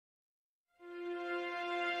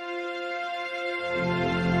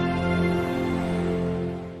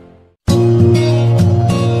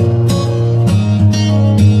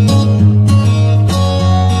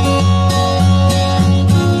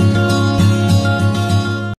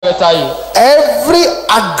Every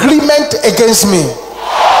agreement against me.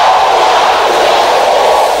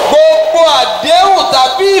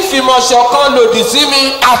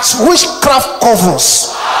 At witchcraft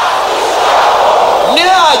covens.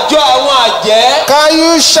 Can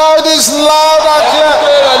you shout this loud and clear?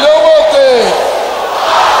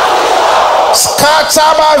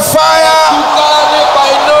 Scatter by fire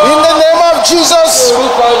in the name of Jesus.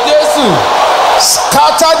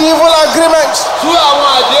 Scatter the evil agreement.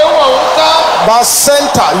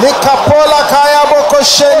 Basenta likapola kaya boko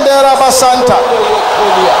shendera basanta.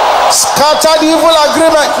 Scatter the evil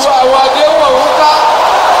agreement.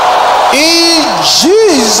 In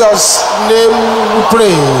Jesus' name we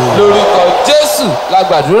pray.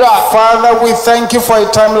 Father, we thank you for a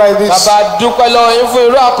time like this. And we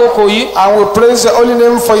praise the holy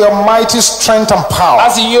name for your mighty strength and power.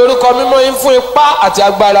 We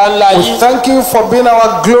thank you for being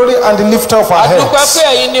our glory and the lifter of our heads. We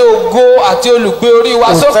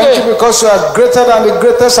thank you because you are greater than the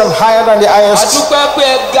greatest and higher than the highest.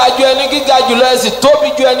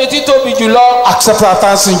 Accept our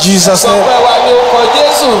thanks in Jesus' name.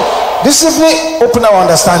 This evening, open our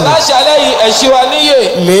understanding.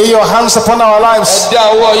 Lay your hands upon our lives.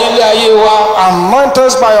 Anoint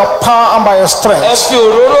us by your power and by your strength.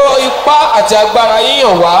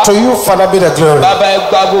 To you, Father, be the glory.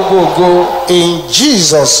 In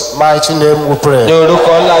Jesus' mighty name we pray. A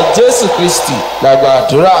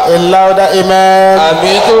louder amen.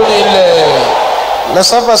 Let's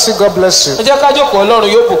have a seat. God bless you.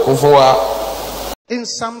 In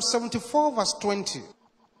Psalm 74 verse 20.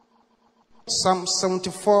 Psalm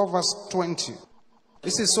 74 verse 20.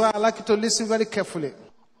 This is why I like you to listen very carefully,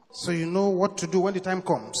 so you know what to do when the time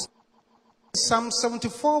comes. Psalm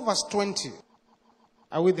 74 verse 20.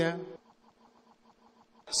 Are we there?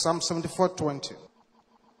 Psalm 74 20.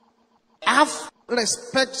 Have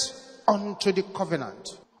respect unto the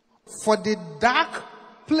covenant, for the dark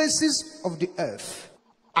places of the earth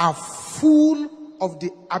are full of the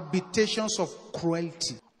habitations of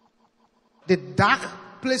cruelty. The dark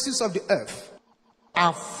places of the earth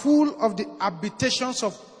are full of the habitations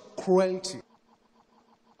of cruelty.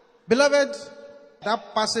 Beloved,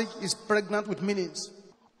 that passage is pregnant with meanings.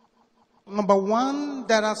 Number one,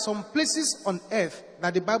 there are some places on earth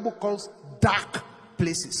that the Bible calls dark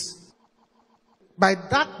places. By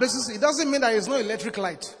dark places, it doesn't mean there is no electric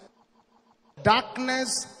light.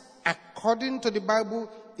 Darkness, according to the Bible,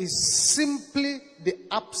 is simply the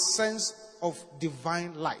absence of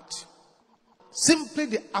divine light. Simply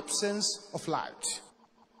the absence of light.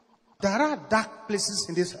 There are dark places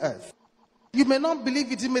in this earth. You may not believe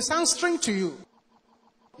it. It may sound strange to you.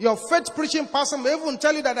 Your faith preaching pastor may even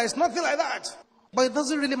tell you that there is nothing like that. But it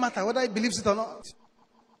doesn't really matter whether he believes it or not.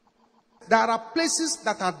 There are places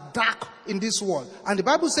that are dark in this world. And the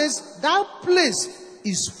Bible says that place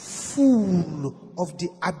is full of the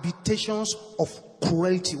habitations of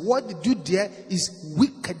cruelty. What they do there is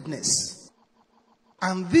wickedness.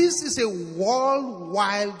 And this is a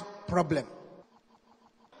worldwide problem.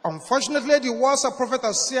 Unfortunately, the words of Prophet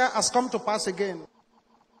Hosea has come to pass again.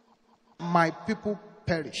 My people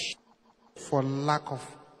perish for lack of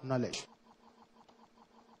knowledge.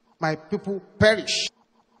 My people perish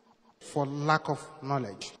for lack of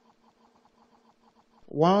knowledge.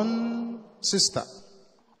 One sister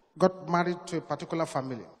got married to a particular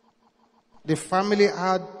family. The family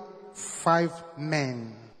had 5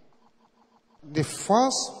 men. The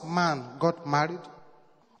first man got married.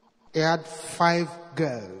 He had 5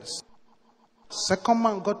 girls. Second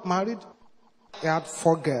man got married. He had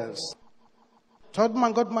 4 girls. Third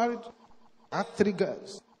man got married. He had 3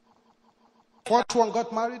 girls. Fourth one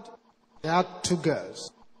got married. He had 2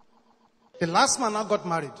 girls. The last man now got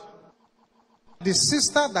married. The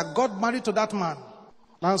sister that got married to that man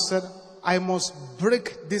now said, I must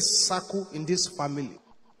break this circle in this family.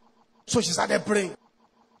 So she started praying.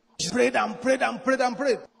 She prayed and prayed and prayed and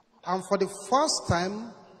prayed. And for the first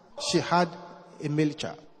time, she had a male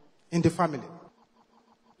child in the family.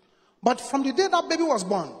 But from the day that baby was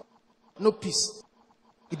born, no peace.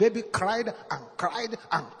 The baby cried and cried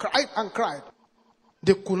and cried and cried.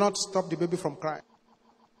 They could not stop the baby from crying.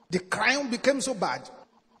 The crying became so bad.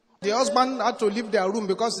 The husband had to leave their room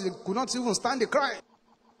because they could not even stand the crying.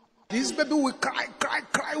 This baby will cry, cry,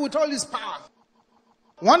 cry with all his power.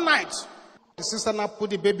 One night, the sister now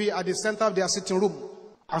put the baby at the center of their sitting room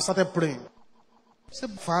and started praying. She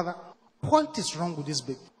said, Father, what is wrong with this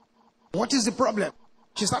baby? What is the problem?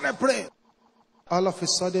 She started praying. All of a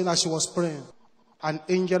sudden, as she was praying, an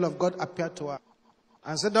angel of God appeared to her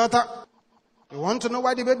and said, daughter, you want to know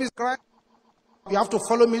why the baby is crying? You have to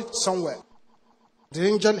follow me somewhere. The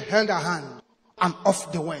angel held her hand And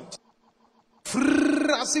off they went.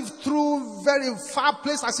 As if through very far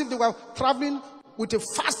place, as if they were traveling with a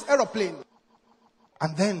fast aeroplane.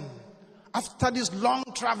 And then, after this long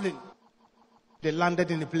traveling, they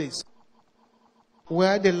landed in a place.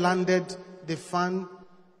 Where they landed, they found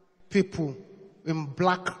people in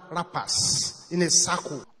black wrappers in a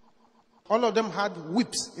circle. All of them had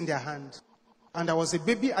whips in their hand. And there was a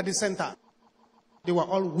baby at the center. They were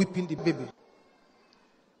all whipping the baby.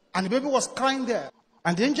 And the baby was crying there.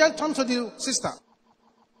 And the angel turned to the sister.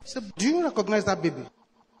 He said, do you recognize that baby?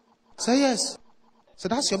 I said, yes. So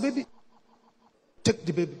that's your baby. Take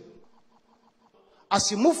the baby. As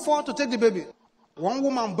he moved forward to take the baby, one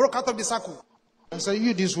woman broke out of the circle and said,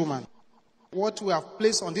 you, this woman, what we have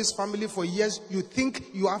placed on this family for years, you think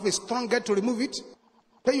you have a strong get to remove it?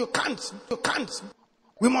 But you can't. You can't.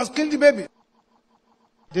 We must kill the baby.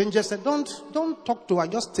 The angel said, don't talk to her,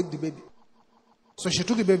 just take the baby. So she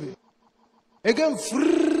took the baby. Again,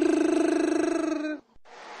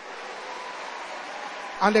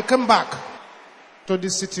 and they came back to the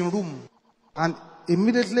sitting room. And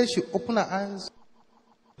immediately she opened her eyes.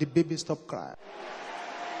 The baby stopped crying.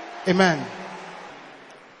 Amen.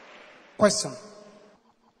 Question.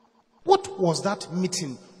 What was that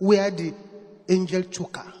meeting where the angel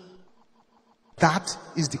took her? That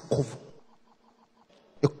is the coven.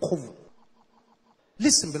 A coven.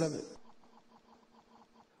 Listen, beloved.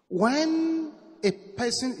 When a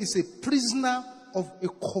person is a prisoner of a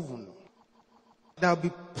coven, there will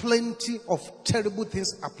be plenty of terrible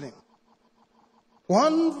things happening.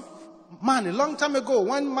 One man, a long time ago,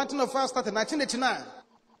 when Mountain of Fire started in 1989,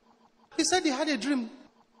 he said he had a dream.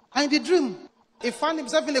 And in the dream, he found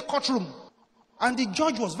himself in a courtroom. And the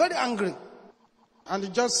judge was very angry. And the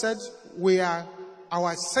judge said,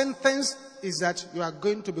 our sentence is that you are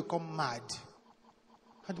going to become mad.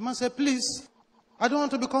 And the man said, please, I don't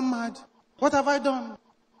want to become mad. What have I done?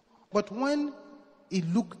 But when he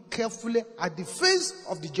looked carefully at the face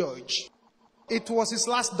of the judge, it was his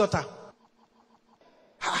last daughter.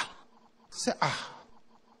 He said,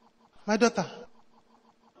 my daughter.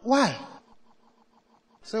 Why?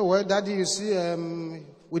 He said, well, Daddy, you see,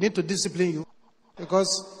 we need to discipline you.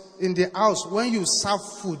 Because in the house, when you serve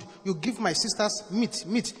food, you give my sisters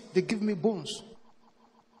meat. They give me bones.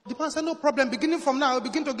 The man said, no problem. Beginning from now, I'll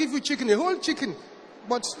begin to give you chicken, a whole chicken.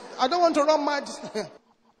 But I don't want to run mad.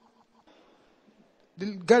 The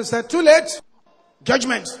girl said, too late.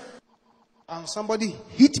 Judgment. And somebody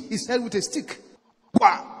hit his head with a stick.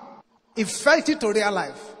 Wow. He felt it to real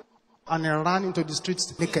life. And he ran into the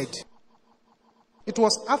streets naked. It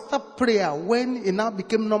was after prayer, when it now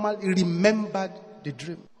became normal, he remembered the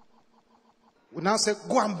dream. We now said,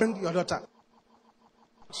 go and bring your daughter.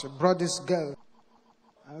 She brought this girl.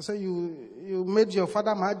 And I said, you made your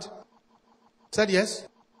father mad? Said yes.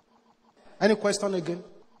 Any question again?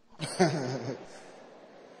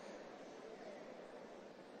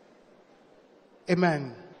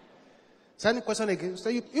 Amen. So any question again? So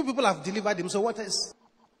you people have delivered him. So what is?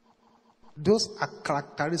 Those are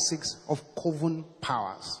characteristics of coven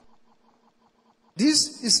powers.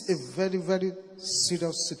 This is a very, very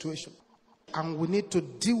serious situation. And we need to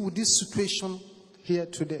deal with this situation here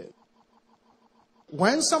today.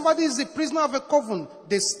 When somebody is a prisoner of a coven,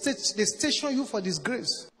 they station you for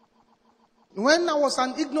disgrace. When I was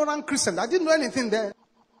an ignorant Christian, I didn't know anything there.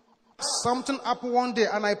 Something happened one day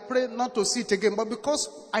and I prayed not to see it again. But because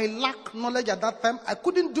I lacked knowledge at that time, I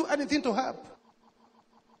couldn't do anything to help.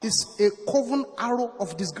 It's a coven arrow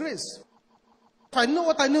of disgrace. If I know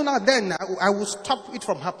what I knew now then, I will stop it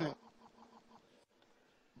from happening.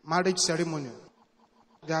 Marriage ceremony.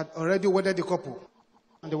 They had already wedded the couple.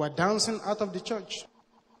 And they were dancing out of the church.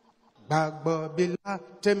 You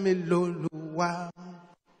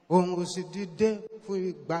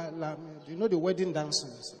know the wedding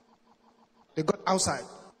dances. They got outside.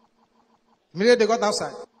 Immediately they got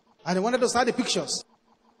outside. And they wanted to start the pictures.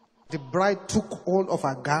 The bride took hold of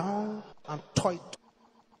her gown and tore it.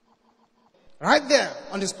 Right there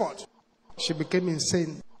on the spot. She became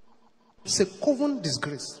insane. It's a coven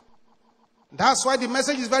disgrace. That's why the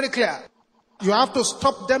message is very clear. You have to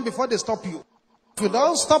stop them before they stop you. If you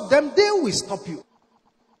don't stop them, they will stop you.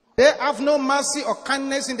 They have no mercy or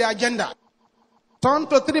kindness in their agenda. Turn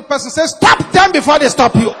to 3 persons and say, stop them before they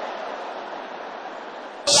stop you.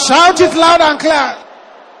 Shout it loud and clear.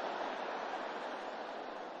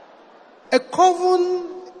 A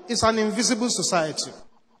coven is an invisible society.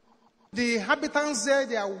 The inhabitants there,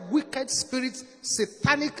 they are wicked spirits,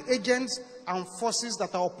 satanic agents, and forces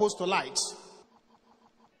that are opposed to light.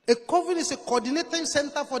 A coven is a coordinating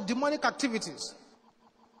center for demonic activities.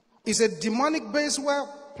 It's a demonic base where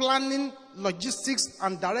planning, logistics,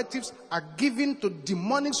 and directives are given to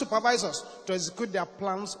demonic supervisors to execute their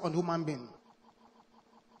plans on human beings.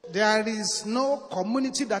 There is no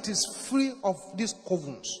community that is free of these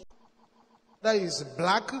covens. That is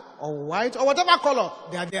black or white or whatever color,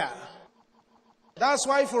 they are there. That's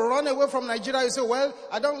why if you run away from Nigeria, you say, well,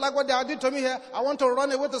 I don't like what they are doing to me here. I want to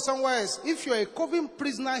run away to somewhere else. If you're a coven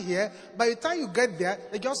prisoner here, by the time you get there,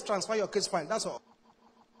 they just transfer your case file. That's all.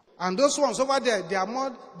 And those ones over there, they are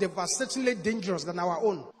more devastatingly dangerous than our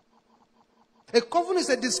own. A coven is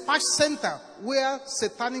a dispatch center where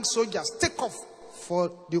satanic soldiers take off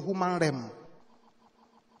for the human realm.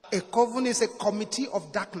 A coven is a committee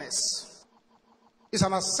of darkness. It's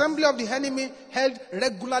an assembly of the enemy held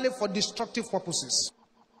regularly for destructive purposes.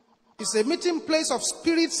 It's a meeting place of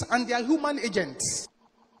spirits and their human agents.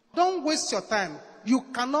 Don't waste your time. You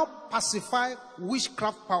cannot pacify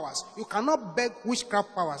witchcraft powers. You cannot beg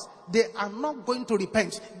witchcraft powers. They are not going to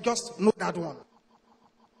repent. Just know that one.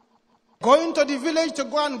 Going to the village to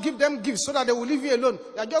go and give them gifts so that they will leave you alone.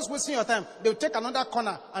 You are just wasting your time. They will take another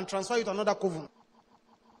corner and transfer you to another coven.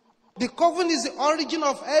 The coven is the origin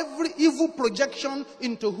of every evil projection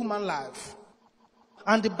into human life.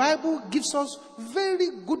 And the Bible gives us very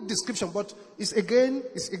good description, but it's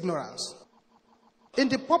ignorance. In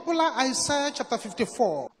the popular Isaiah chapter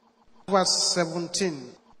 54, verse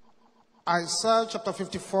 17. Isaiah chapter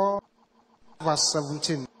 54, verse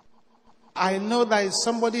 17. I know there is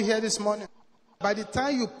somebody here this morning. By the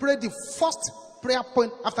time you pray the first prayer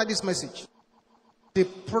point after this message, the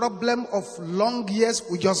problem of long years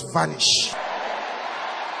will just vanish.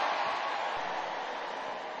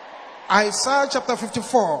 Isaiah chapter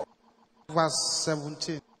 54, verse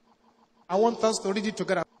 17. I want us to read it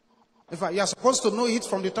together. In fact, you are supposed to know it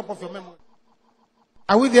from the top of your memory.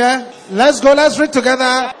 Are we there? Let's go, let's read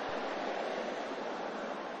together.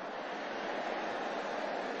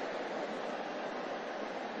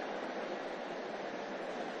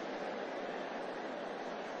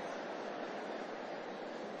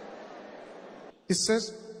 It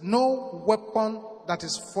says, no weapon that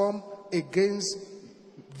is formed against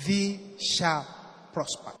thee shall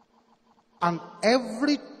prosper. And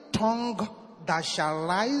every tongue that shall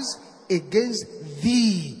rise against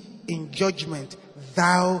thee in judgment,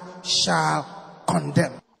 thou shalt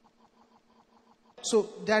condemn. So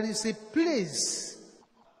there is a place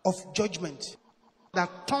of judgment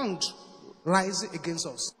that tongues rise against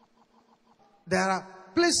us. There are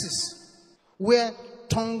places where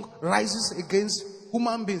tongue rises against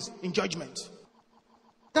human beings in judgment.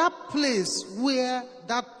 That place where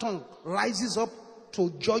that tongue rises up to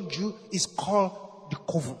judge you is called the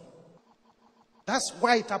coven. That's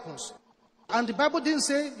why it happens. And the Bible didn't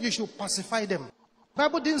say you should pacify them. The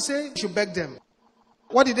Bible didn't say you should beg them.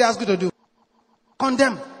 What did they ask you to do?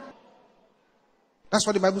 Condemn. That's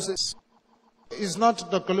what the Bible says. It's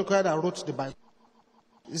not Dr. Olukoya that wrote the Bible.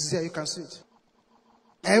 It's there, you can see it.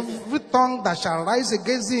 Every tongue that shall rise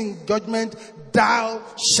against thee in judgment, thou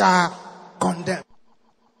shalt condemn.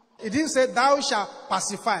 It didn't say thou shalt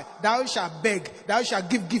pacify, thou shalt beg, thou shalt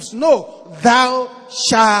give gifts. No, thou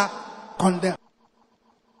shalt condemn.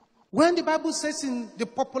 When the Bible says in the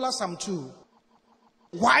popular Psalm 2,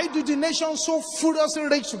 why do the nations so furiously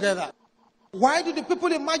rage together? Why do the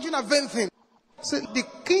people imagine a vain thing? So the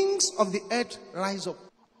kings of the earth rise up,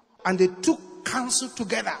 and they took counsel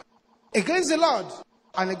together against the Lord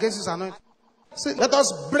and against his anointed. So let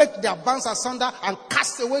us break their bands asunder and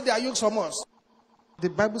cast away their yokes from us. The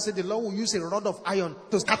Bible said the Lord will use a rod of iron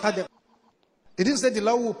to scatter them. It didn't say the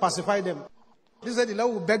Lord will pacify them. It didn't say the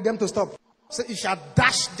Lord will beg them to stop. So it shall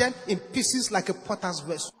dash them in pieces like a potter's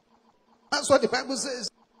vessel. That's what the Bible says.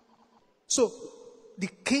 So the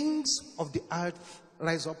kings of the earth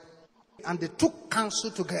rise up, and they took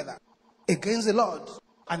counsel together against the Lord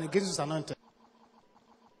and against his anointed.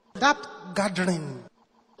 That gathering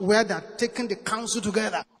where they are taking the counsel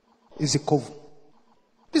together is a coven.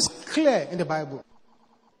 It's clear in the Bible.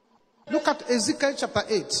 Look at Ezekiel chapter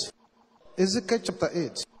 8. Ezekiel chapter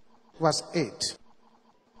 8, verse 8.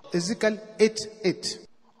 Ezekiel 8:8.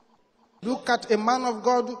 Look at a man of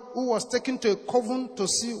God who was taken to a coven to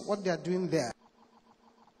see what they are doing there.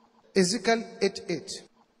 Ezekiel 8:8.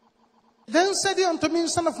 Then said he unto me,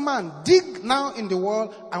 Son of man, dig now in the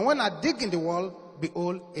wall, and when I dig in the wall,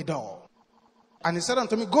 behold a door. And he said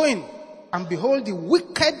unto me, Go in, and behold the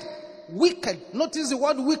wicked, notice the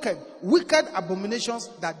word wicked abominations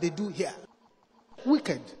that they do here.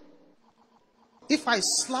 Wicked. If I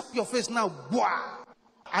slap your face now, boah,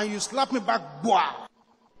 and you slap me back, boah,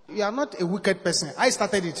 you are not a wicked person. I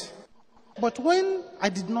started it. But when I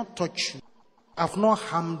did not touch you, I have not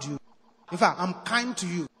harmed you. In fact, I'm kind to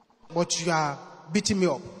you, but you are beating me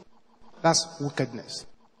up. That's wickedness.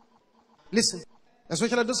 Listen,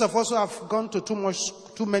 especially those of us who have gone to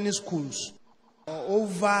too many schools or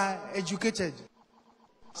over-educated.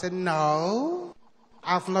 Say, no,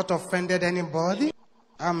 I've not offended anybody.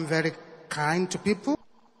 I'm very kind to people.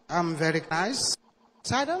 I'm very nice.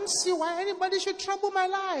 So I don't see why anybody should trouble my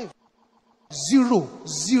life. 0,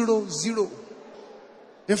 0, 0.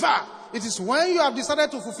 In fact, it is when you have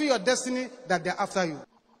decided to fulfill your destiny that they're after you.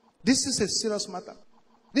 This is a serious matter.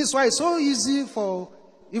 This is why it's so easy for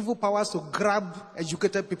evil powers to grab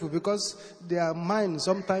educated people, because their mind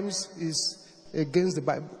sometimes is against the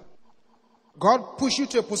Bible. God pushed you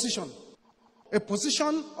to a position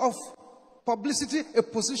of publicity, a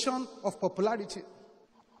position of popularity.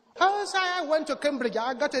 I went to Cambridge,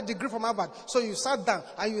 I got a degree from Harvard. So you sat down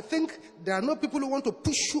and you think there are no people who want to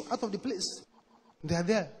push you out of the place. They are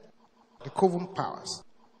there. The coven powers.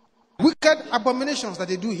 Wicked abominations that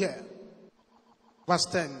they do here. Verse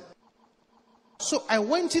 10. So I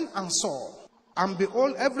went in and saw, and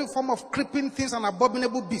behold, every form of creeping things and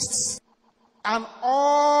abominable beasts, and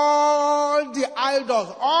all the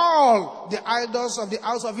idols of the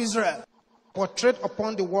house of Israel, portrayed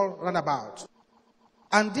upon the wall round about.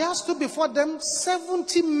 And there stood before them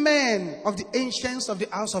 70 men of the ancients of the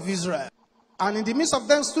house of Israel. And in the midst of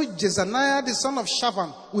them stood Jezaniah the son of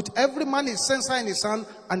Shaphan, with every man his censer in his hand,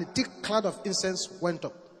 and a thick cloud of incense went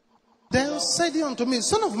up. Then said he unto me,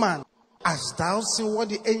 Son of man, hast thou seen what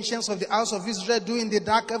the ancients of the house of Israel do in the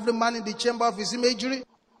dark, every man in the chamber of his imagery?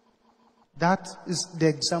 That is the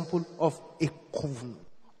example of a coven.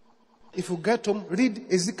 If you get home,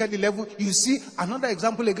 read Ezekiel 11, you see another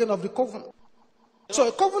example again of the coven. So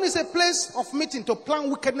a coven is a place of meeting to plan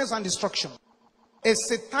wickedness and destruction. A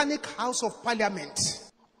satanic house of parliament.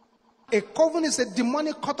 A coven is a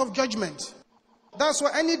demonic court of judgment. That's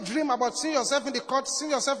why any dream about seeing yourself in the court,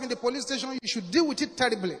 seeing yourself in the police station, you should deal with it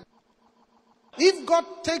terribly. If God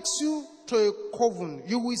takes you to a coven,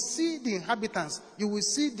 you will see the inhabitants. You will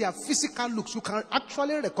see their physical looks. You can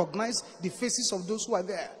actually recognize the faces of those who are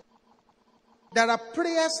there. There are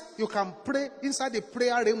prayers you can pray inside the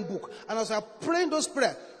prayerrain book. And as you are praying those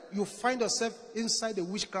prayers, you find yourself inside the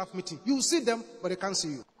witchcraft meeting. You will see them, but they can't see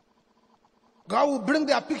you. God will bring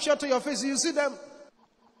their picture to your face. You see them.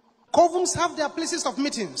 Covens have their places of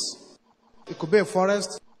meetings. It could be a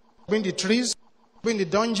forest, it could be in the trees, it could be in the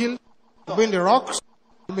dungeon, it could be in the rocks,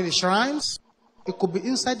 it could be in the shrines. It could be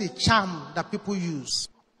inside the charm that people use.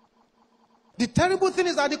 The terrible thing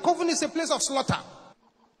is that the coven is a place of slaughter.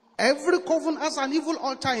 Every coven has an evil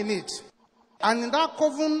altar in it. And in that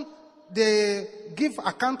coven, they give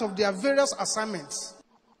account of their various assignments.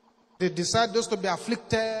 They decide those to be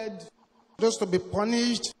afflicted, those to be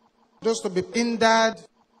punished, those to be hindered,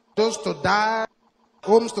 those to die,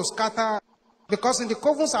 homes to scatter. Because in the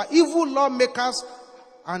covens are evil lawmakers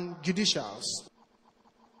and judicials.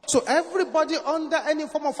 So everybody under any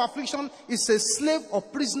form of affliction is a slave or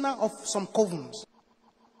prisoner of some covens.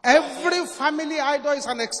 Every family idol is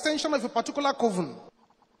an extension of a particular coven.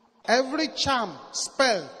 Every charm,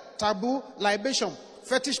 spell, taboo, libation,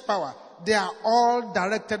 fetish power, they are all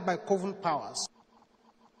directed by coven powers.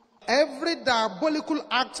 Every diabolical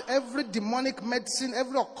act, every demonic medicine,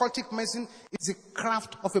 every occultic medicine is the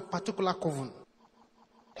craft of a particular coven.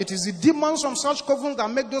 It is the demons from such covens that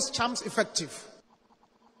make those charms effective.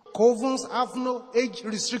 Covens have no age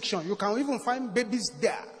restriction. You can even find babies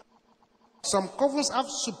there. Some covens have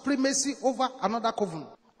supremacy over another coven.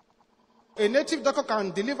 A native doctor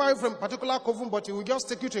can deliver you from a particular coven, but he will just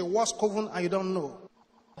take you to a worse coven and you don't know.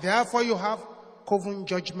 Therefore, you have coven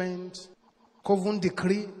judgment, coven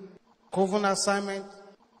decree, coven assignment,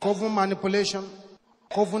 coven manipulation,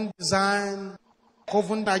 coven design,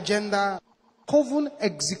 coven agenda, coven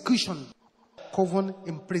execution, coven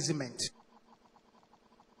imprisonment.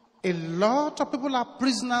 A lot of people are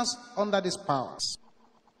prisoners under these powers.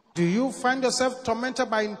 Do you find yourself tormented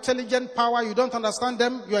by intelligent power? You don't understand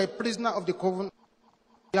them. You are a prisoner of the coven.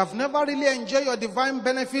 You have never really enjoyed your divine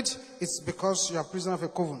benefit. It's because you are a prisoner of a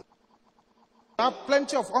coven. You have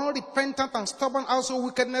plenty of unrepentant and stubborn household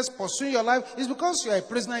wickedness pursuing your life. It's because you are a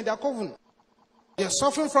prisoner in their coven. You are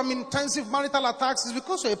suffering from intensive marital attacks. It's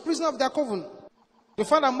because you are a prisoner of their coven. You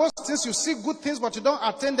find that most things you see good things but you don't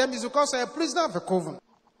attain them. It's because you are a prisoner of a coven.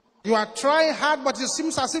 You are trying hard, but it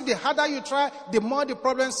seems as if the harder you try, the more the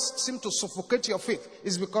problems seem to suffocate your faith.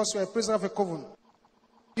 It's because you are a prisoner of a coven.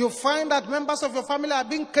 You find that members of your family are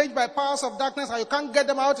being caged by powers of darkness and you can't get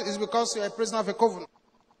them out. It's because you are a prisoner of a coven.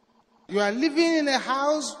 You are living in a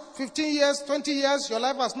house 15 years, 20 years, your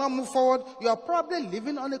life has not moved forward. You are probably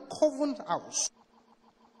living on a coven house.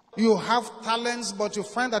 You have talents, but you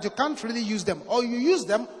find that you can't really use them. Or you use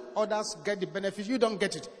them, others get the benefit, you don't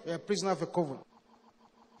get it. You're a prisoner of a coven.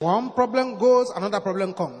 One problem goes, another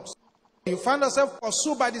problem comes. You find yourself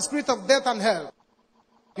pursued by the spirit of death and hell.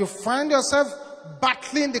 You find yourself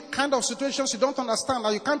battling the kind of situations you don't understand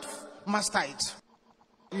and you can't master it.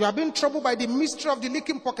 You are being troubled by the mystery of the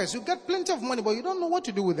leaking pockets. You get plenty of money, but you don't know what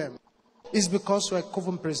to do with them. It's because you're a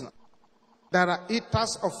coven prisoner. There are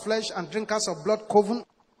eaters of flesh and drinkers of blood coven.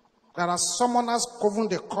 There are summoners coven.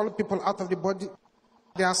 They call people out of the body.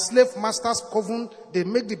 There are slave masters coven. They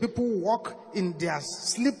make the people walk in their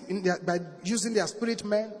sleep by using their spirit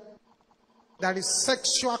men. There is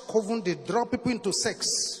sexual coven. They draw people into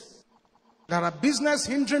sex. There are business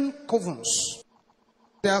hindering covens.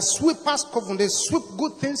 There are sweepers coven. They sweep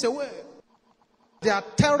good things away. There are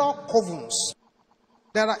terror covens.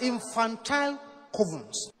 There are infantile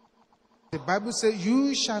covens. The Bible says,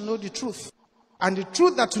 you shall know the truth, and the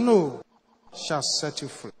truth that you know shall set you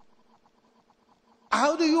free.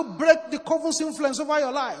 How do you break the coven's influence over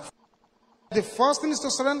your life? The first thing is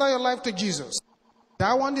to surrender your life to Jesus.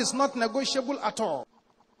 That one is not negotiable at all.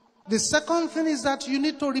 The second thing is that you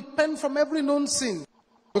need to repent from every known sin,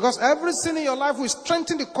 because every sin in your life will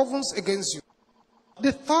strengthen the covens against you.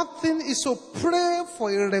 The third thing is to pray for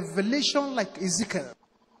a revelation like Ezekiel.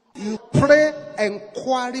 You pray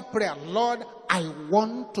inquiry prayer. Lord, I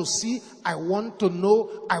want to see, I want to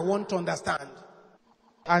know, I want to understand.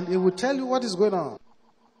 And it will tell you what is going on.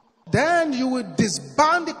 Then you will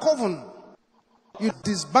disband the coven. You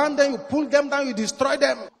disband them, you pull them down, you destroy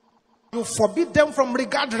them. You forbid them from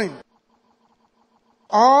regathering.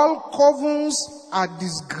 All covens are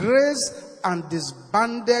disgraced and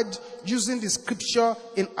disbanded using the scripture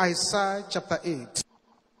in Isaiah chapter 8.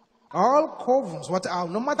 All covens,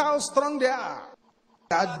 no matter how strong they are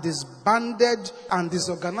disbanded and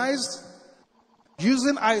disorganized.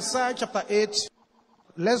 Using Isaiah chapter 8,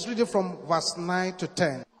 let's read it from verse 9 to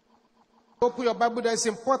 10. Open your Bible there. It's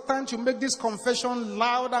important you make this confession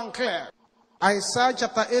loud and clear. Isaiah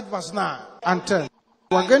chapter 8, verse 9 and 10.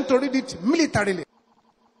 We're going to read it militarily.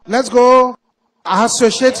 Let's go.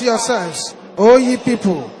 Associate yourselves, O ye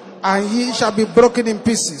people, and ye shall be broken in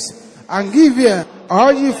pieces. And give ear,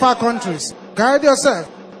 all ye far countries. Guide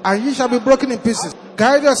yourself, and ye shall be broken in pieces.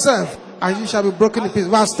 Guide yourself, and ye shall be broken in pieces.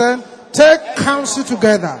 Verse 10. Take counsel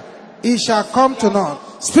together, it shall come to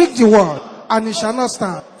naught. Speak the word, and it shall not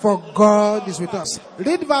stand, for God is with us.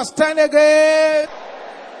 Read verse 10 again.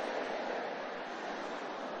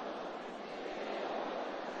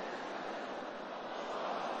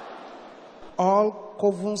 All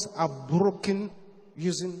covens are broken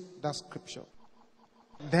using that scripture.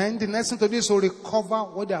 Then the next thing to do is to recover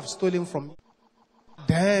what they have stolen from you.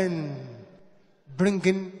 Then bring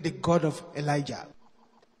in the God of Elijah.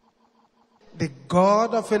 The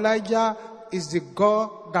God of Elijah is the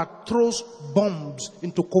God that throws bombs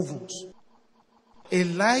into covens.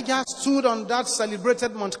 Elijah stood on that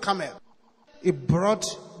celebrated Mount Carmel. He brought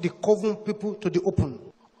the coven people to the open.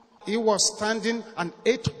 He was standing, and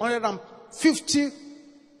 850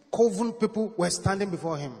 coven people were standing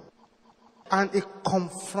before him. And he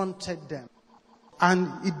confronted them.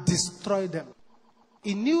 And he destroyed them.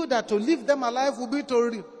 He knew that to leave them alive would be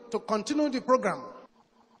to continue the program.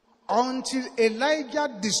 Until Elijah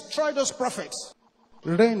destroyed those prophets,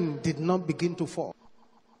 rain did not begin to fall.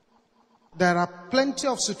 There are plenty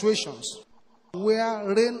of situations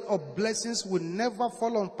where rain of blessings will never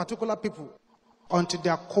fall on particular people until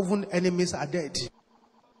their coven enemies are dead.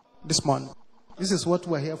 This morning, this is what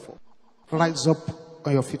we're here for. Rise up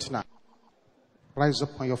on your feet now. Rise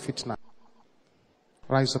up on your feet now.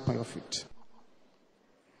 Rise up on your feet.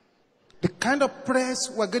 The kind of prayers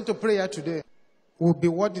we're going to pray here today will be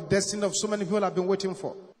what the destiny of so many people have been waiting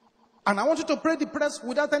for. And I want you to pray the prayers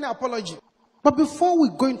without any apology. But before we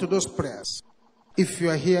go into those prayers, if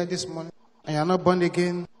you are here this morning and you are not born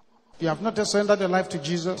again, you have not surrendered your life to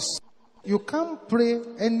Jesus, you can't pray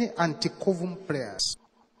any anti-coven prayers.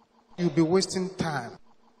 You'll be wasting time.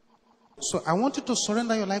 So I want you to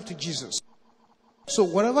surrender your life to Jesus. So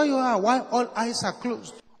wherever you are, while all eyes are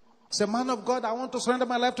closed, say, man of God, I want to surrender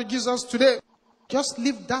my life to Jesus today. Just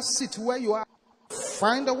leave that seat where you are.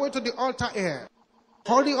 Find a way to the altar here.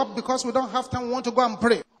 Hurry up, because we don't have time. We want to go and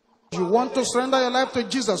pray. You want to surrender your life to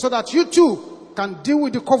Jesus so that you too can deal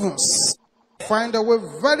with the covens. Find a way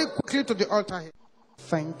very quickly to the altar here.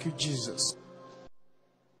 Thank you, Jesus.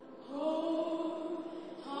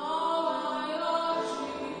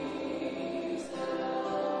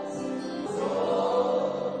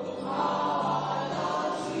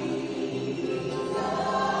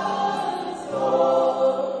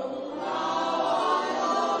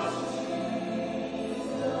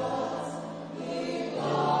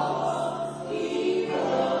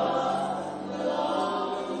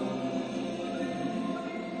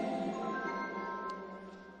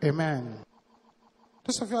 Amen.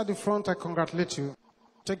 Those of you at the front, I congratulate you.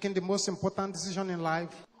 Taking the most important decision in life.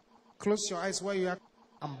 Close your eyes where you are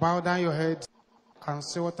and bow down your head and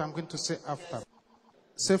say what I'm going to say after.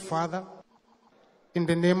 Say, Father, in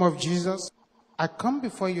the name of Jesus, I come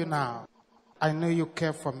before you now. I know you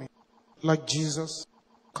care for me. Lord Jesus,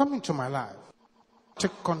 come into my life.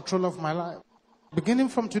 Take control of my life. Beginning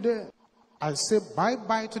from today, I say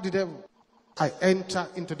bye-bye to the devil. I enter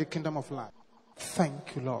into the kingdom of light.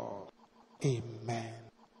 Thank you, Lord. Amen.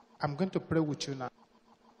 I'm going to pray with you now.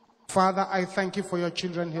 Father, I thank you for your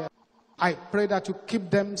children here. I pray that you keep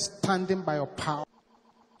them standing by your power.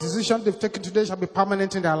 The decision they've taken today shall be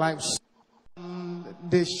permanent in their lives.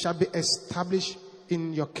 They shall be established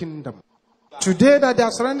in your kingdom. Today that they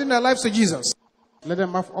are surrendering their lives to Jesus, let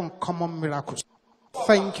them have uncommon miracles.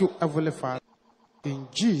 Thank you, Heavenly Father. In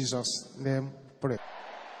Jesus' name, pray.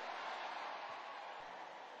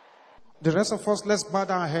 The rest of us, let's bow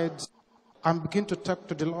down our heads and begin to talk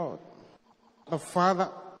to the Lord. The Father,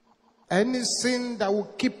 any sin that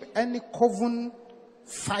will keep any coven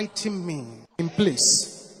fighting me in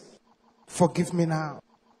place, forgive me now.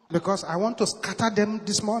 Because I want to scatter them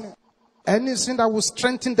this morning. Any sin that will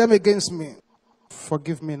strengthen them against me,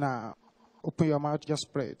 forgive me now. Open your mouth,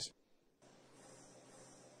 just pray it.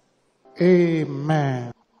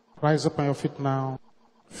 Amen. Rise up on your feet now.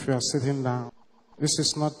 If you are sitting down. This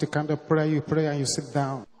is not the kind of prayer you pray and you sit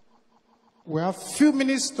down. We have few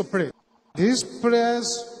minutes to pray. These prayers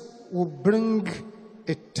will bring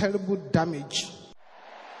a terrible damage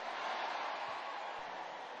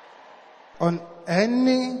on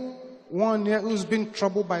anyone here who's been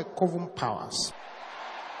troubled by coven powers.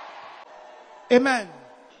 Amen.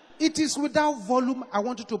 It is without volume. I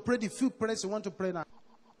want you to pray the few prayers you want to pray now.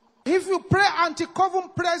 If you pray anti-coven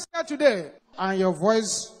prayers here today, and your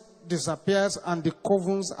voice disappears and the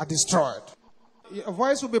covens are destroyed, your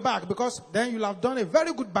voice will be back, because then you'll have done a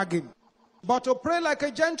very good bargain. But to pray like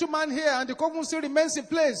a gentleman here and the coven still remains in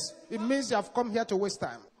place, it means you have come here to waste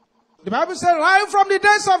time. The Bible says, right from the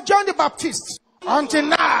days of John the Baptist until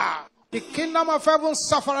now, the kingdom of heaven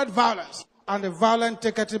suffered violence, and the violent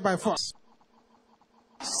taketh it by force.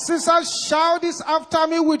 Sisters, shout this after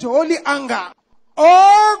me with holy anger.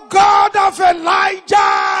 Oh God of Elijah,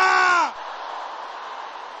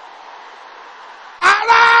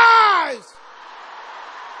 arise!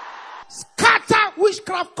 Scatter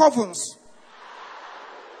witchcraft covens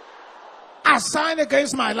assigned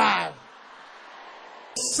against my life.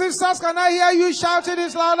 Sisters, can I hear you shouting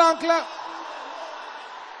this loud and clear?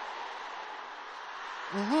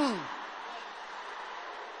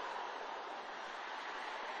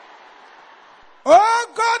 Oh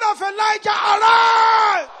God of Elijah,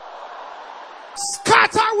 arise!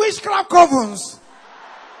 Scatter witchcraft covens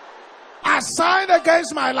assigned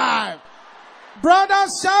against my life.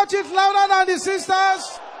 Brothers, shout it louder than the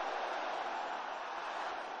sisters.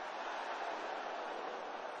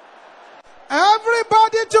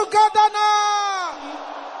 Everybody together now.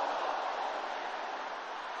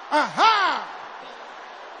 Aha!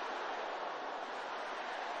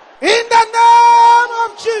 In the name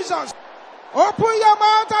of Jesus. Open your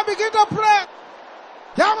mouth and begin to pray.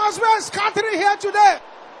 There must be a scattering here today.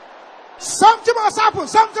 Something must happen.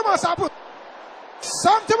 Something must happen.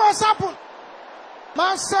 Something must happen.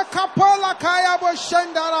 Masakapola kaya bo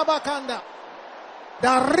shenda rabakanda.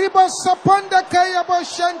 Da ribo soponde kaya bo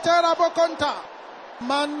shenta rabokonta.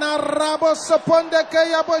 Manarabo soponde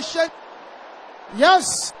kaya bo shenta.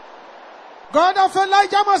 Yes. God of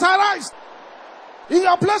Elijah must arise. In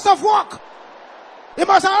your place of work. He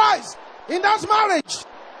must arise. In that marriage,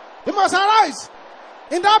 he must arise.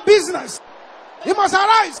 In that business, he must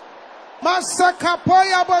arise.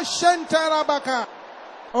 Masakapoya boshenta rabaka.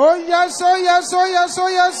 Oh yes, oh yes, oh yes, oh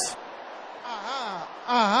yes. Aha,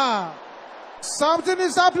 aha. Something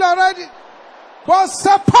is happening already.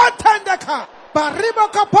 Bosapatandaka.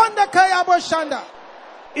 Baribo kapondaka yaboshanda.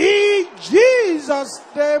 In Jesus'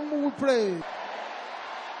 name we pray.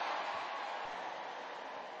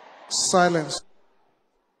 Silence.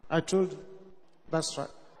 I told you. That's right.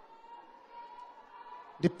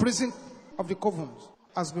 The prison of the covens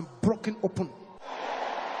has been broken open.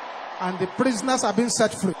 And the prisoners have been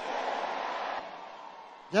set free.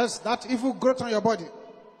 Yes, that evil growth on your body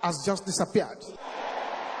has just disappeared.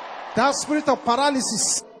 That spirit of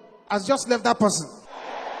paralysis has just left that person.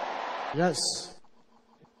 Yes.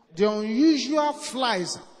 The unusual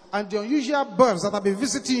flies and the unusual birds that have been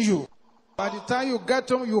visiting you, by the time you get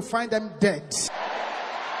home, you find them dead.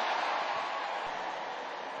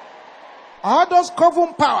 All those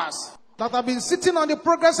coven powers that have been sitting on the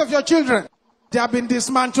progress of your children, they have been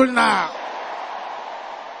dismantled now.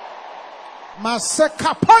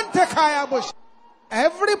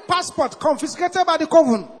 Every passport confiscated by the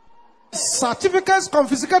coven, certificates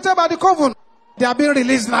confiscated by the coven, they are being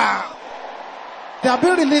released now. They are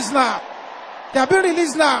being released now. They are being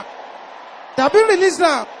released now. They are being released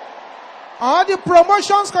now. All the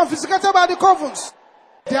promotions confiscated by the covens,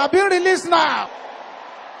 they are being released now.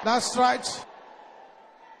 That's right.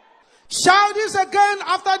 Shout this again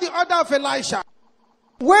after the order of Elisha.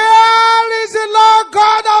 Where is the Lord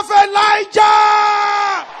God of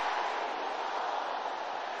Elijah?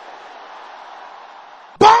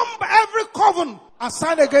 Bomb every coven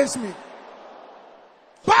assigned against me.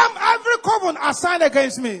 Bomb every coven assigned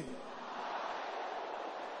against me.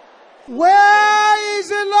 Where is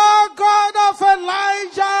the Lord God of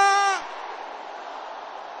Elijah?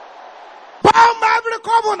 Bomb every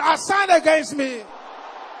coven assigned against me.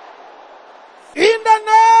 In the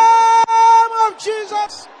name of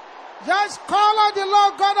Jesus, just call out the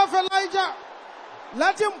Lord God of Elijah.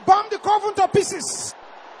 Let him bomb the coven to pieces.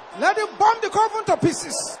 Let him bomb the coven to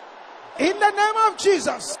pieces. In the name of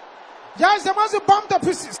Jesus. Just the must bomb to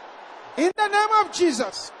pieces. In the name of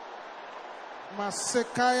Jesus.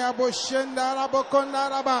 Masekaya boshenda rabokonda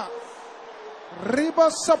raba. Ribo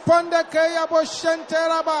soponde kaya boshente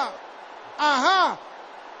raba. Aha.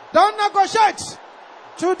 Don't negotiate.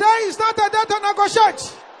 Today is not a day to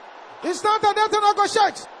negotiate. It's not a day to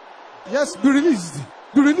negotiate. Yes, be released.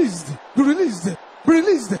 Be released. Be released. Be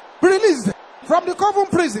released. Be released from the coven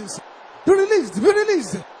prisons. Be released. Be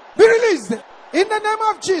released. Be released. In the name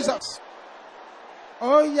of Jesus.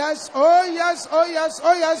 Oh yes. Oh yes. Oh yes.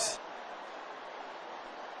 Oh yes.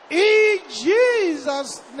 In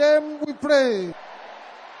Jesus' name we pray.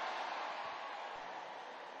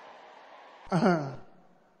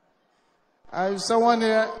 Someone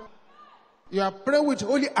here, you are praying with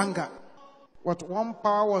holy anger. What one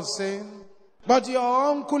power was saying, but your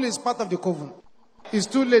uncle is part of the coven. It's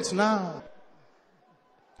too late now.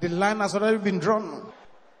 The line has already been drawn.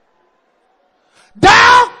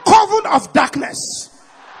 Thou coven of darkness,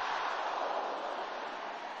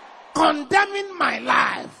 condemning my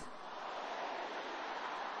life,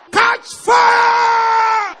 catch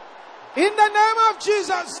fire in the name of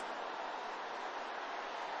Jesus.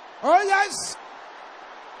 Oh yes.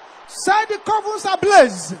 Set the covens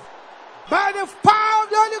ablaze by the power of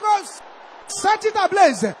the Holy Ghost. Set it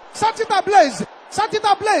ablaze. Set it ablaze. Set it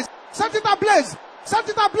ablaze. Set it ablaze. Set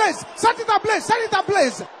it ablaze. Set it ablaze. Set it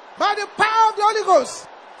ablaze by the power of the Holy Ghost.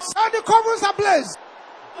 Set the covens ablaze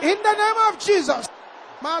in the name of Jesus.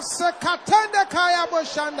 Masekatende kaya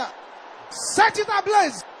boshanda. Set it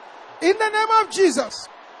ablaze in the name of Jesus.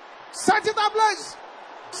 Set it ablaze.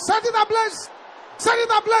 Set it ablaze. Set it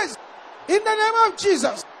ablaze in the name of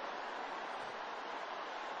Jesus.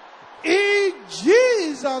 In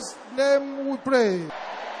Jesus' name we pray.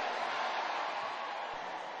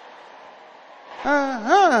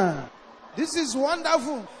 This is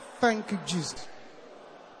wonderful. Thank you, Jesus.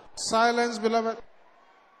 Silence, beloved.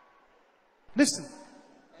 Listen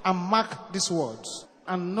and mark these words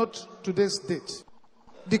and note today's date.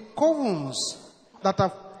 The covens that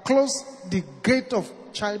have closed the gate of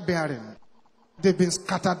childbearing, they've been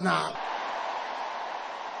scattered now.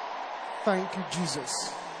 Thank you,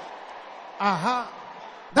 Jesus. Aha.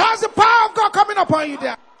 That's the power of God coming upon you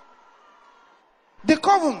there. The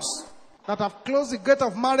covens that have closed the gate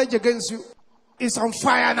of marriage against you is on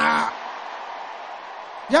fire now.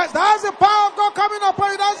 Yes, that's the power of God coming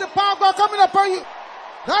upon you. That's the power of God coming upon you.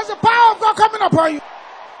 That's the power of God coming upon you.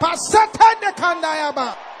 Pasatende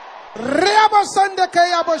kandayaba. Reabo sande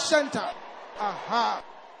kayabo shenta. Aha.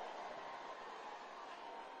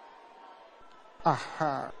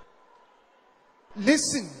 Aha.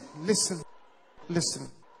 Listen, listen, listen,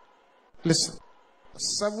 listen.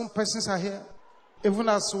 7 persons are here. Even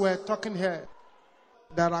as we're talking here,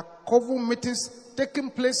 there are coven meetings taking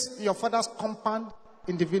place in your father's compound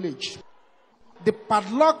in the village. The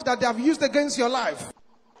padlock that they have used against your life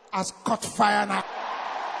has caught fire now.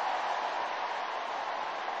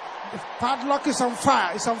 The padlock is on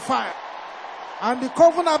fire. It's on fire. And the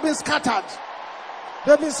coven have been scattered.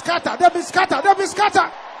 They've been scattered. They've been scattered. They've been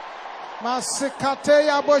scattered. Masikate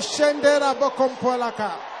yabo shendera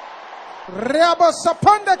bokompolaka. Reabo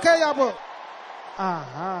saponde ke yabo.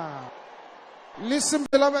 Aha. Listen,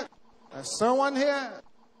 beloved. There's someone here.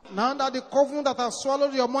 Now that the coven that has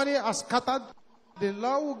swallowed your money has scattered, the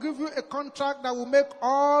Lord will give you a contract that will make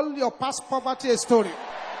all your past poverty a story.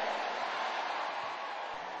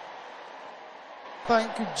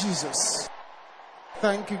 Thank you, Jesus.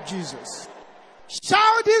 Thank you, Jesus.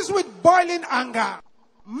 Shout this with boiling anger.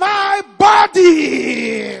 My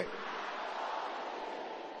body.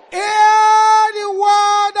 Hear the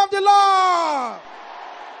word of the Lord.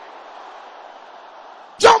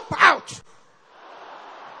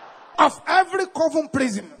 coven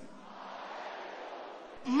prison.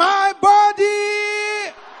 My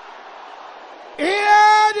body,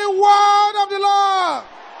 hear the word of the Lord.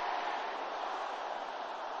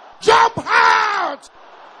 Jump out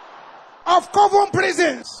of coven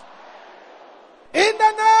prisons. In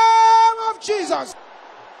the name of Jesus.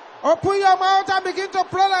 Open your mouth and begin to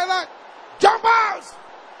pray like that. Jump out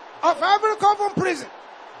of every coven prison.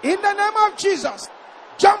 In the name of Jesus.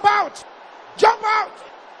 Jump out. Jump out.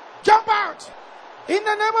 Jump out. In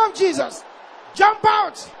the name of Jesus. Jump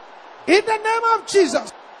out. In the name of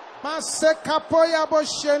Jesus. Masekapoya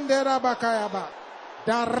boshendera bakayaba.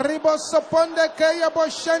 Daribo soponde kayabo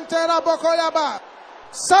shentera bokoyaba.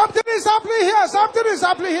 Something is happening here. Something is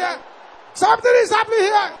happening here. Something is happening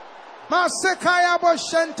here. Masekaya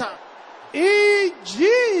boshenta. In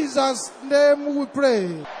Jesus' name we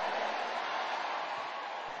pray.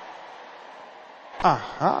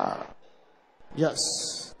 Aha.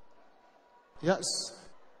 Yes. Yes.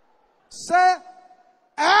 Say,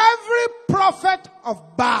 every prophet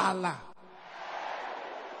of Baal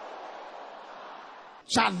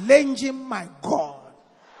challenging my God.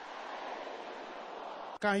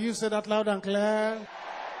 Can you say that loud and clear?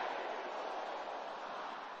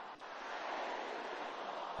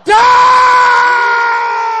 Die!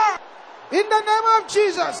 In the name of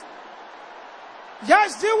Jesus.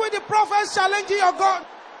 Yes, deal with the prophets challenging your God.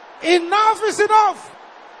 Enough is enough.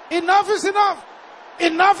 Enough is enough.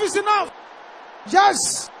 Enough is enough.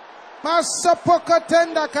 Yes.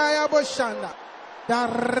 Masapokotenda kaya boshanda.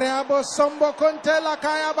 Darabo sombo kontela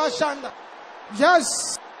kaya bashanda.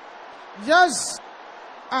 Yes. Yes.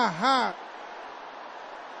 Aha.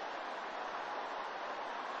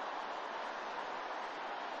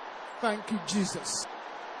 Thank you, Jesus.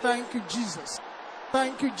 Thank you, Jesus.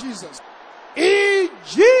 Thank you, Jesus. In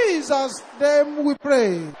Jesus' name we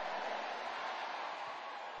pray.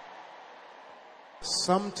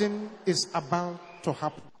 Something is about to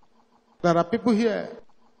happen. There are people here.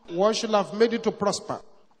 What should have made you to prosper?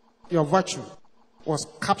 Your virtue was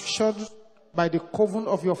captured by the coven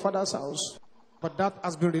of your father's house. But that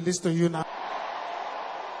has been released to you now.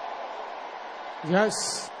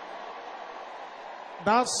 Yes.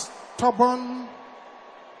 That's stubborn,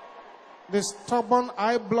 the stubborn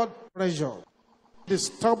high blood pressure, the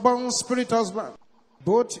stubborn spirit husband.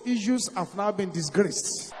 Both issues have now been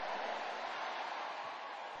disgraced.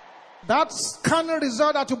 That scanning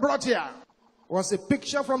result that you brought here was a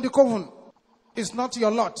picture from the coven. It's not your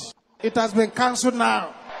lot. It has been cancelled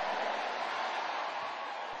now.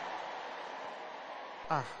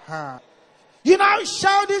 Aha. You now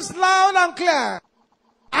shout this loud and clear.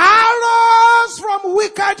 Arrows from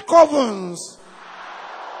wicked covens.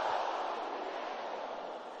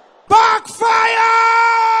 Backfire!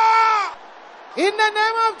 In the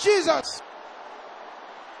name of Jesus.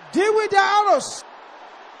 Deal with the arrows.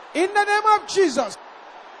 In the name of Jesus.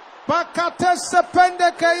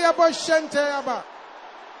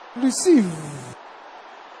 Receive.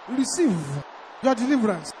 Receive your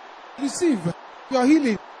deliverance. Receive your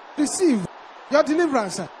healing. Receive your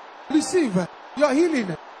deliverance. Receive your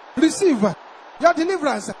healing. Receive your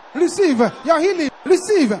deliverance. Receive your healing.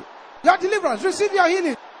 Receive your deliverance. Receive your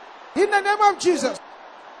healing. In the name of Jesus.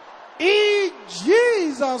 In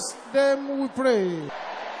Jesus' name we pray.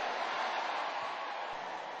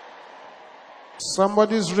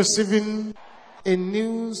 Somebody is receiving a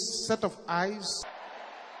new set of eyes.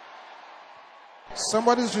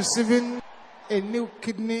 Somebody is receiving a new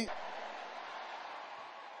kidney.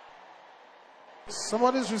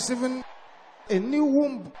 Somebody is receiving a new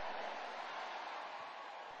womb.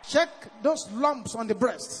 Check those lumps on the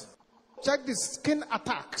breast. Check the skin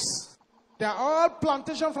attacks. They are all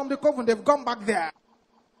plantation from the coven. They've gone back there.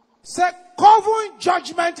 Say, coven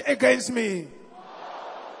judgment against me.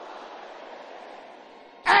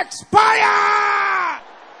 Expire!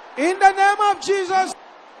 In the name of Jesus.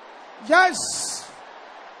 Yes.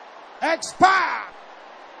 Expire.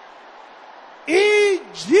 In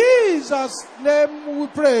Jesus' name we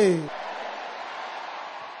pray.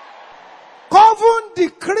 Coven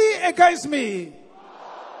decree against me.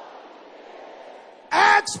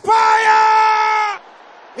 Expire!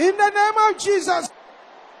 In the name of Jesus.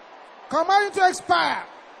 Command you to expire.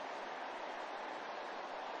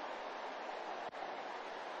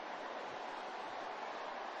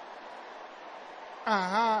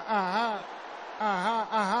 Aha, aha, aha,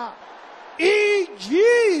 aha. In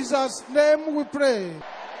Jesus' name we pray.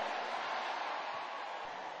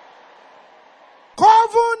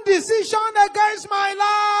 Coven decision against my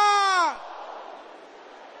life.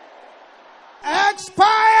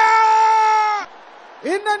 Expire.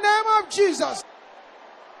 In the name of Jesus.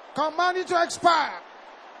 Command it to expire.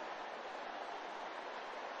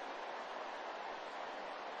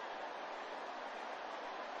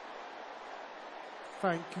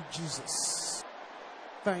 Thank you, Jesus.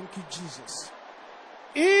 Thank you, Jesus.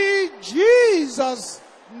 In Jesus'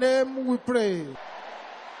 name we pray.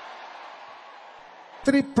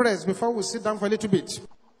 3 prayers before we sit down for a little bit.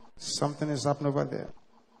 Something is happening over there.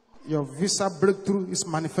 Your visa breakthrough is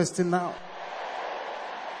manifesting now.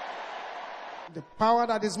 The power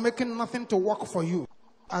that is making nothing to work for you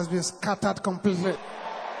has been scattered completely.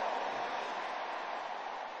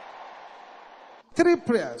 3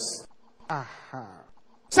 prayers. Aha.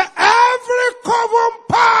 So every covenant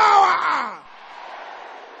power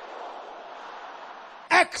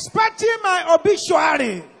expecting my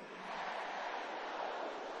obituary.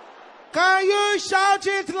 Can you shout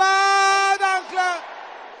it loud and clear?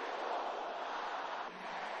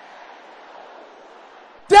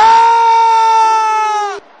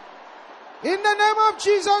 Die! In the name of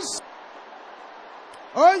Jesus.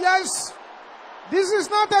 Oh yes. This is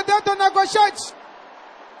not a day to negotiate.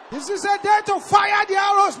 This is a day to fire the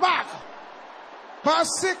arrows back.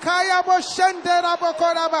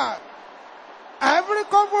 Every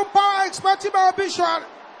covenant power expecting my obituary.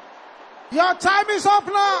 Your time is up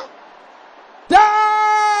now.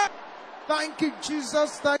 Thank you,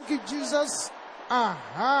 Jesus. Thank you, Jesus.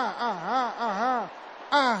 Aha, aha, aha,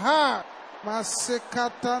 aha.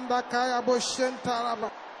 Masekatanda kaya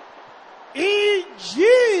boshentaraba. In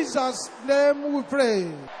Jesus' name we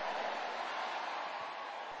pray.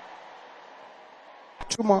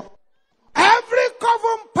 2 more. Every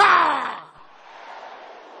covenant power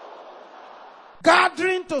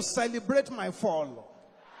gathering to celebrate my fall.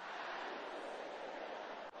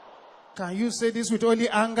 Can you say this with only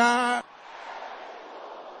anger?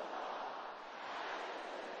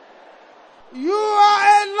 You are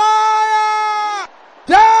a liar!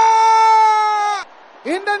 Die!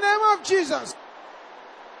 In the name of Jesus.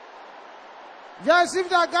 Yes, if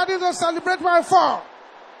they are gathering to celebrate my fall,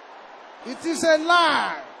 it is a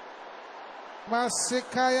lie.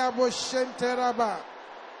 Masekaya boshenteraba.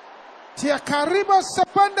 Tiakariba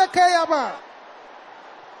sepande kayaba.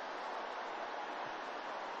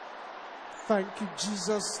 Thank you,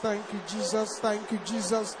 Jesus. Thank you, Jesus. Thank you,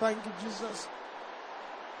 Jesus. Thank you, Jesus.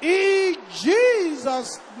 In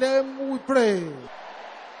Jesus' name we pray.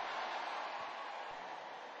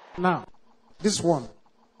 Now, this one,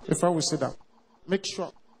 before we sit down, make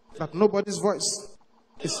sure that nobody's voice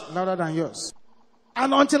is louder than yours.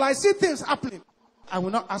 And until I see things happening, I will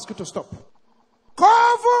not ask you to stop.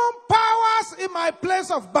 Covenant powers in my place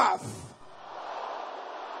of birth.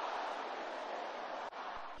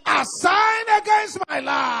 Assigned against my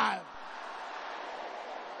life.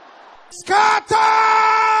 Scatter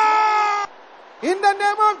in the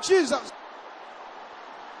name of Jesus.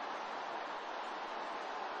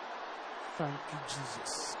 Thank you,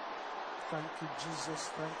 Jesus. Thank you, Jesus.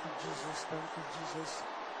 Thank you, Jesus. Thank you, Jesus.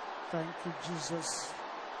 Thank you, Jesus.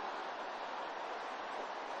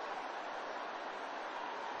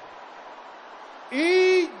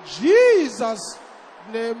 In Jesus'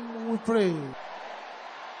 name we pray.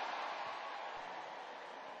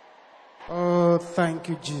 Oh, thank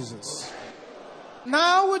you, Jesus.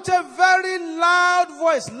 Now with a very loud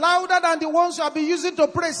voice, louder than the ones you have been using to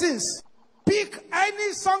pray since, pick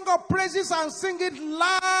any song of praises and sing it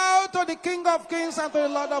loud to the King of Kings and to the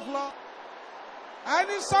Lord of Lords.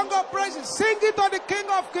 Any song of praises, sing it to the King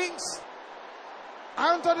of Kings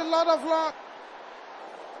and to the Lord of Lords.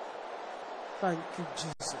 Thank you,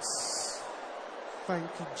 Jesus.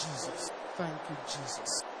 Thank you, Jesus. Thank you,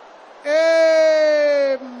 Jesus.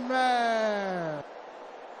 Amen.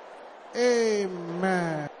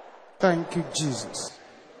 Amen. Thank you, Jesus.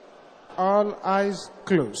 All eyes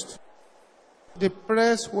closed. The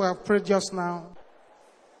prayers we have prayed just now,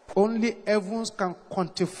 only heavens can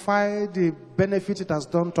quantify the benefit it has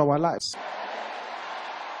done to our lives.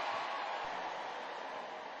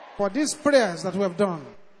 For these prayers that we have done,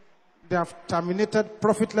 they have terminated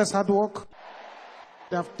profitless hard work.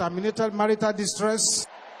 They have terminated marital distress.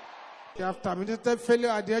 They have terminated failure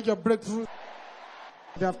at the edge of breakthrough.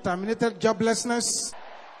 They have terminated joblessness.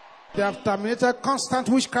 They have terminated constant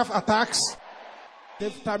witchcraft attacks.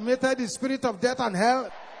 They've terminated the spirit of death and hell.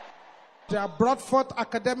 They have brought forth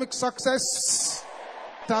academic success.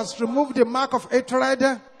 It has removed the mark of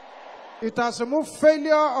hatred. It has removed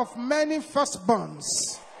failure of many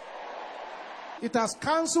firstborns. It has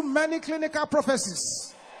cancelled many clinical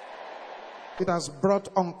prophecies. It has brought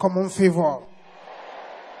uncommon favor.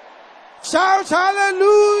 Shout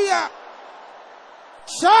hallelujah!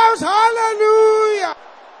 Shout hallelujah!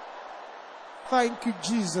 Thank you,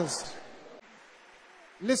 Jesus.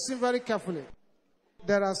 Listen very carefully.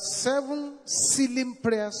 There are 7 sealing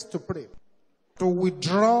prayers to pray to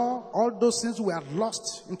withdraw all those things we have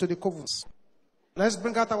lost into the covenants. Let's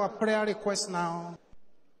bring out our prayer request now.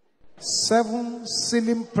 7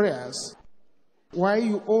 sealing prayers. While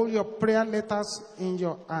you hold your prayer letters in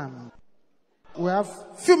your hand. We have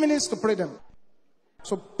few minutes to pray them.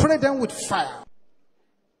 So pray them with fire.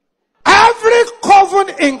 Every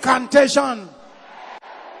covenant incantation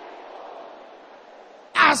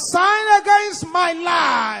assigned against my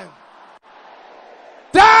life,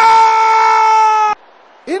 die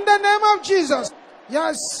in the name of Jesus.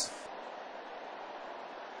 Yes.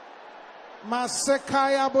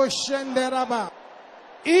 Masekaya boshenderaba.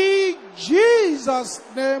 In Jesus'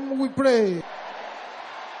 name we pray.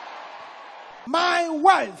 My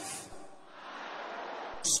wealth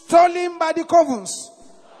stolen by the covens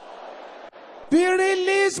be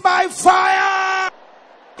released by fire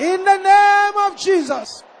in the name of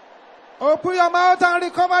Jesus. Open your mouth and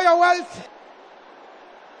recover your wealth.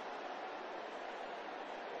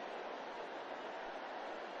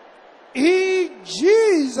 In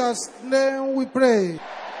Jesus' name we pray.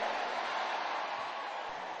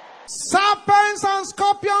 Serpents and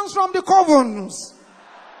scorpions from the covens,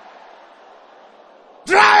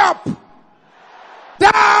 dry up,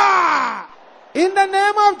 die in the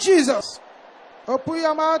name of Jesus. Open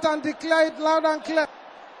your mouth and declare it loud and clear.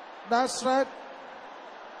 That's right.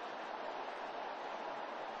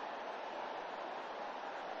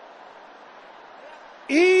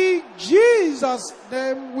 In Jesus'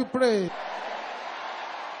 name we pray.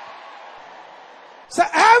 So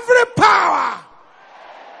every power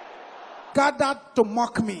gathered to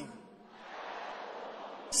mock me,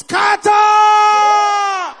 scatter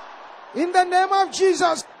in the name of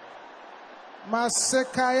Jesus.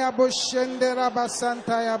 Masekaya boshendera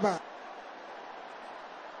basantayaba.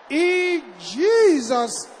 In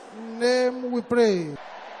Jesus' name we pray.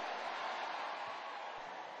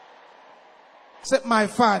 Say, my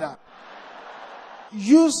Father,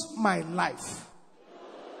 use my life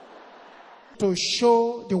to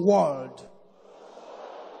show the world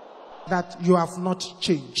that you have not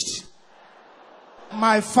changed.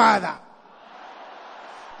 My Father,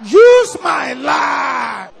 use my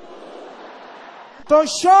life to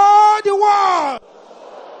show the world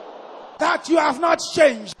that you have not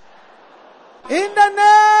changed. In the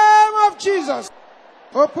name of Jesus,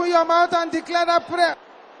 open your mouth and declare that prayer.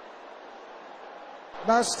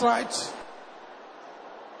 That's right.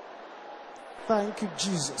 Thank you,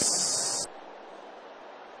 Jesus.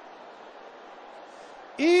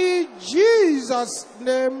 In Jesus'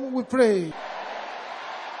 name we pray.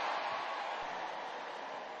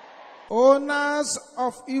 Owners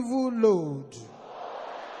of evil load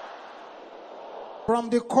from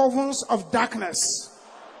the covens of darkness,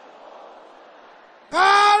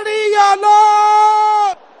 carry your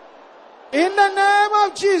load in the name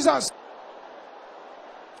of Jesus.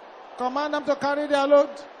 Command them to carry their load.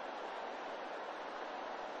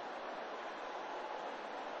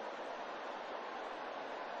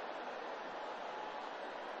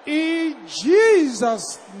 In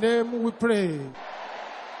Jesus' name we pray.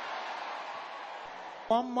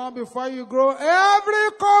 One more before you grow.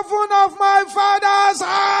 Every coven of my father's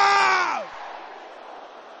house,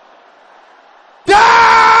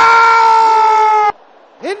 die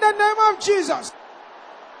in the name of Jesus.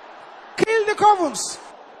 Kill the covens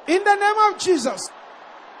in the name of Jesus.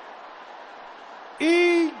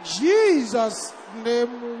 In Jesus'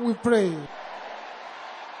 name we pray.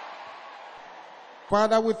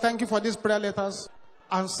 Father, we thank you for these prayer letters.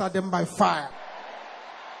 Answer them by fire.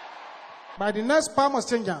 By the next palm of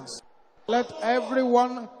changes, let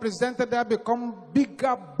everyone presented there become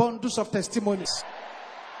bigger bundles of testimonies.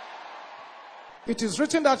 It is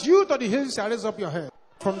written that you to the hills shall raise up your head.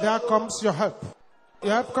 From there comes your help.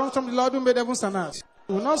 Your help comes from the Lord who made heavens and earth.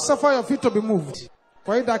 You will not suffer your feet to be moved.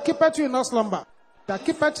 For he that keepeth you in no slumber, that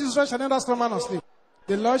keepeth Israel shall neither slumber nor sleep.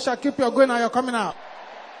 The Lord shall keep your going and your coming out.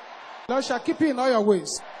 The Lord shall keep you in all your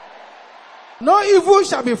ways. No evil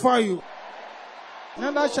shall befall you.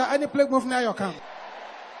 Neither shall any plague move near your camp.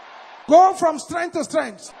 Go from strength to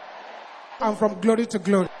strength and from glory to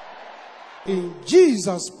glory. In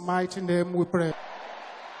Jesus' mighty name we pray.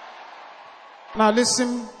 Now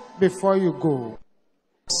listen before you go.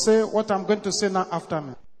 Say what I'm going to say now after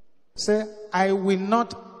me. Say, I will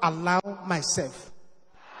not allow myself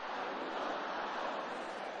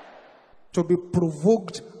to be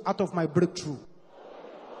provoked out of my breakthrough.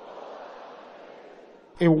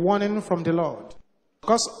 A warning from the Lord.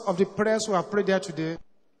 Because of the prayers we have prayed here today,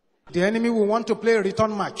 the enemy will want to play a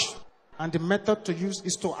return match. And the method to use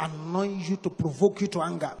is to annoy you, to provoke you to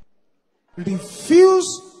anger. Refuse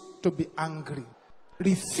to be angry.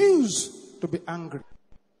 Refuse to be angry.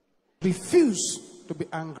 Refuse to be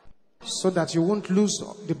angry. So that you won't lose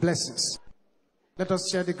the blessings. Let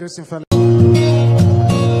us share the grace in fellowship.